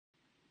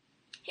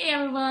Hey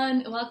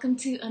everyone, welcome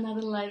to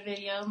another live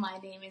video. My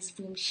name is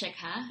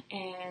Shikha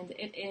and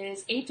it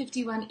is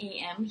 8:51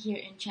 a.m. here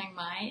in Chiang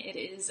Mai. It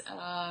is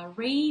a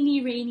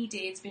rainy day.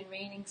 It's been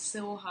raining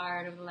so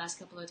hard over the last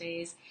couple of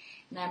days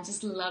and I'm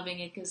just loving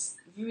it because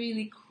it's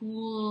really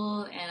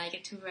cool and I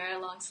get to wear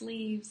long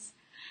sleeves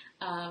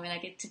and I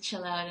get to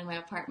chill out in my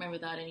apartment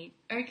without any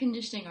air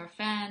conditioning or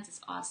fans.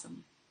 It's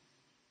awesome.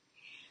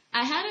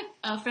 I had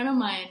a friend of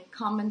mine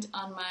comment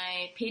on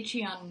my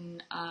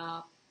Patreon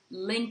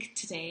link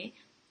today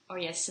or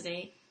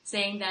yesterday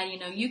saying that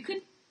you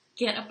could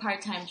get a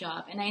part-time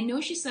job, and I know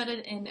she said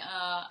it in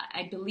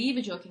I believe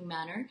a joking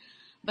manner,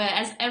 but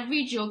as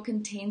every joke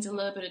contains a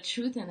little bit of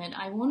truth in it,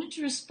 I wanted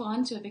to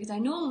respond to it because I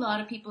know a lot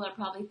of people are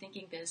probably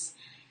thinking this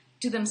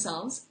to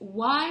themselves: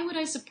 why would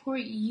I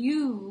support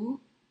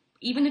you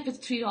even if it's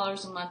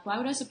 $3 a month? Why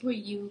would I support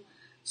you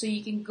so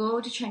you can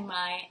go to Chiang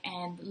Mai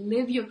and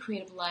live your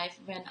creative life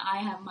when I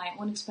have my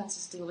own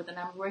expenses to deal with and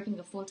I'm working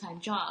a full-time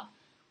job?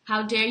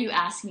 How dare you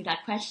ask me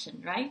that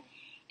question, right?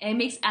 And it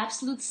makes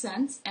absolute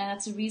sense, and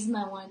that's the reason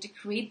I wanted to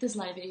create this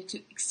live video, to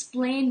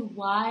explain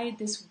why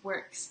this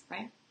works,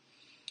 right?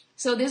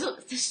 So there's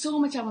so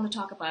much I want to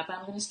talk about, but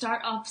I'm going to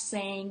start off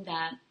saying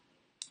that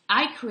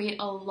I create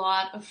a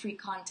lot of free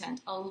content,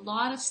 a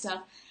lot of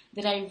stuff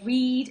that I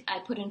read, I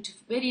put into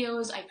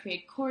videos, I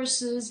create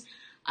courses,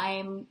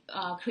 I'm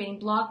creating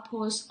blog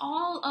posts.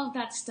 All of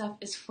that stuff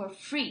is for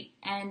free,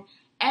 and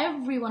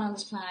everyone on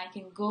this planet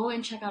can go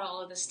and check out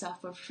all of this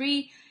stuff for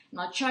free. I'm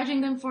not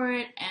charging them for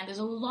it, and there's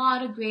a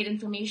lot of great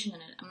information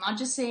in it. I'm not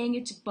just saying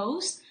it to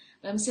boast,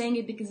 but I'm saying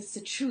it because it's the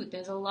truth.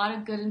 There's a lot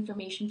of good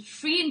information,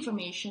 free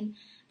information,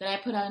 that I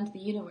put out into the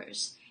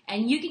universe.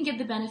 And you can get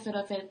the benefit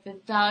of it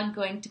without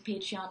going to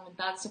Patreon,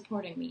 without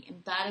supporting me.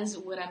 And that is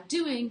what I'm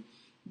doing.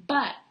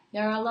 But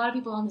there are a lot of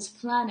people on this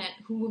planet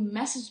who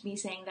messaged me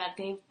saying that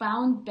they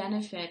found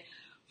benefit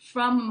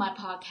from my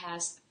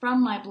podcast,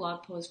 from my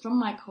blog posts, from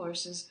my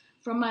courses,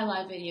 from my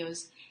live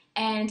videos.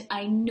 And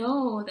I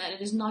know that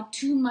it is not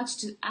too much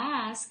to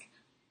ask,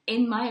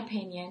 in my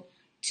opinion,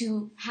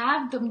 to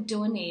have them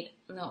donate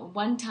a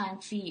one-time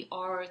fee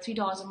or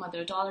 $3 a month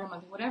or $1 a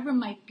month, whatever it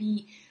might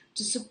be,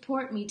 to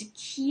support me to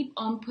keep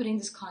on putting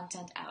this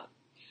content out.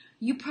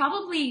 You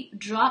probably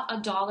drop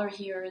 $1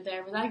 here or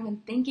there without even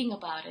thinking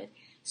about it.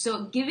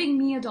 So giving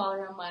me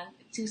 $1 a month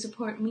to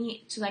support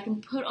me so that I can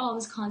put all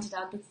this content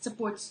out that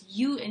supports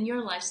you and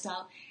your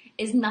lifestyle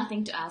is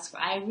nothing to ask for.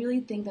 I really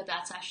think that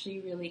that's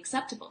actually really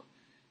acceptable.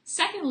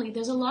 Secondly,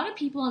 there's a lot of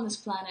people on this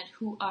planet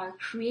who are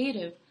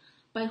creative,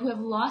 but who have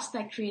lost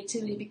that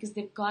creativity because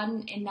they've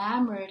gotten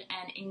enamored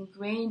and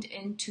ingrained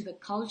into the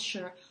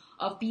culture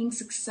of being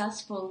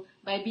successful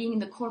by being in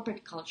the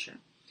corporate culture.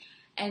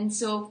 And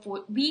so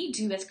what we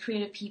do as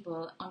creative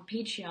people on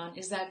Patreon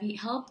is that we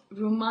help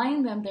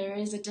remind them there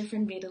is a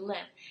different way to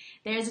live.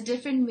 There is a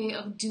different way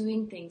of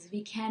doing things.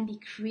 We can be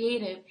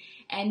creative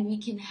and we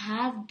can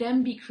have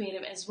them be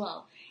creative as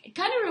well. It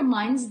kind of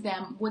reminds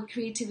them what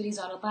creativity is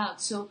all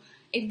about. So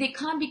if they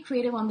can't be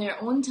creative on their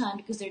own time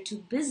because they're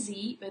too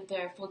busy with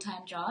their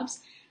full-time jobs,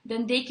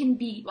 then they can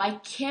be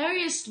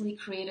vicariously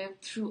creative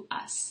through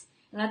us.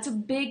 And that's a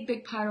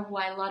big part of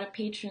why a lot of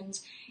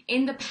patrons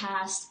in the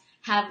past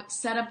have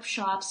set up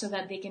shops so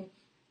that they can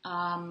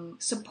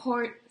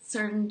support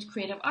certain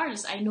creative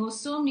artists. I know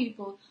so many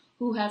people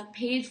who have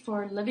paid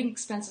for living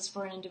expenses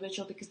for an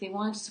individual because they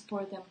wanted to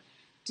support them,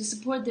 to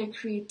support their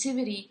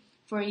creativity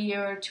for a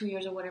year or 2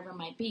 years or whatever it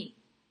might be.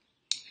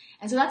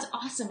 And so that's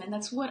awesome, and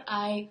that's what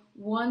I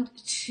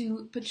want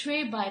to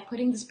portray by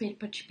putting this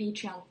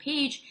Patreon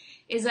page,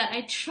 is that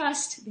I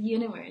trust the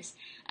universe.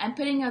 I'm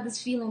putting out this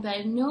feeling that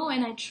I know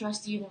and I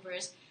trust the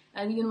universe,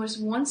 that the universe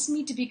wants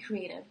me to be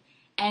creative,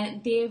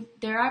 and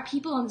there are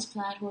people on this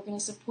planet who are going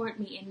to support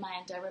me in my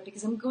endeavor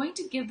because I'm going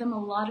to give them a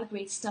lot of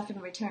great stuff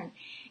in return.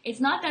 It's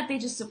not that they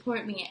just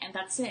support me and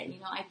that's it.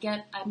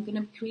 I'm going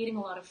to be creating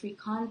a lot of free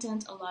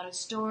content, a lot of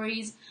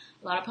stories,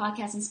 a lot of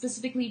podcasts, and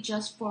specifically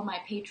just for my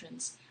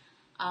patrons.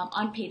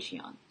 On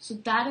Patreon. So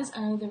that is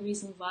another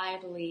reason why I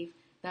believe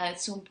that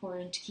it's so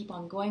important to keep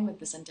on going with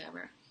this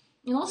endeavor.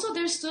 And also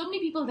there's so many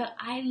people that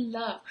I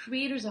love,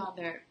 creators out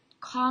there,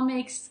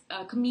 comics,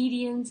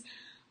 comedians,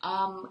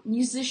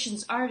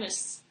 musicians,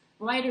 artists,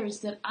 writers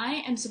that I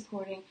am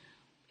supporting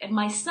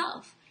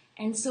myself.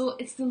 And so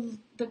it's the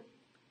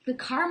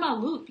karma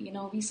loop,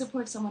 we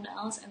support someone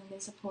else and they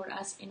support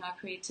us in our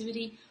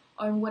creativity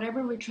or in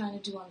whatever we're trying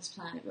to do on this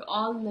planet. We're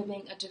all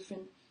living a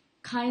different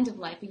kind of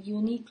life, a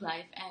unique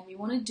life, and we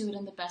want to do it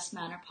in the best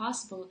manner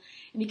possible.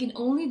 And we can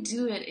only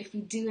do it if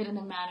we do it in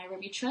a manner where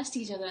we trust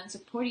each other and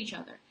support each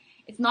other.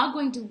 It's not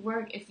going to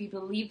work if we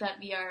believe that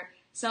we are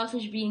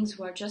selfish beings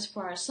who are just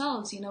for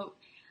ourselves.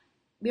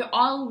 We're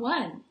all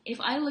one.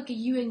 If I look at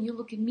you and you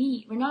look at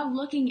me, we're not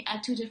looking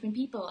at two different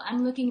people.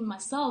 I'm looking at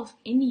myself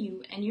in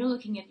you, and you're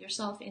looking at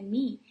yourself in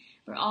me.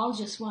 We're all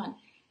just one.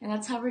 And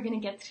that's how we're going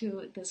to get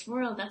through this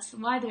world. That's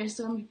why there are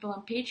so many people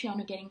on Patreon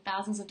who are getting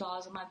thousands of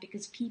dollars a month,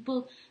 because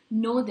people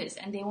know this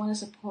and they want to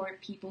support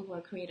people who are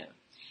creative.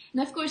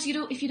 And of course,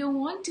 if you don't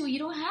want to, you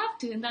don't have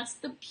to. And that's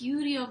the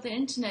beauty of the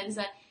internet, is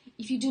that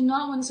if you do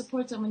not want to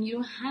support someone, you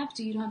don't have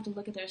to. You don't have to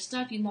look at their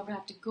stuff. You never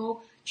have to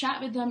go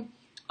chat with them.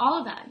 All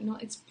of that,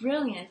 it's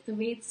brilliant the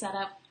way it's set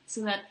up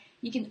so that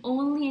you can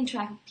only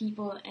interact with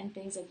people and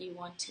things that you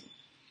want to.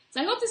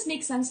 So I hope this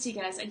makes sense to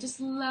you guys. I just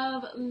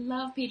love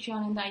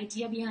Patreon and the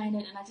idea behind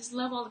it, and I just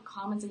love all the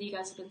comments that you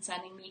guys have been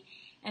sending me.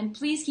 And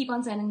please keep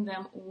on sending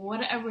them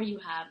whatever you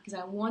have, because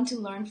I want to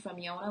learn from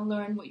you. I want to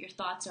learn what your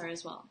thoughts are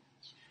as well.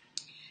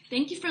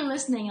 Thank you for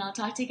listening, and I'll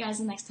talk to you guys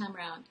the next time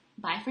around.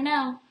 Bye for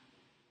now.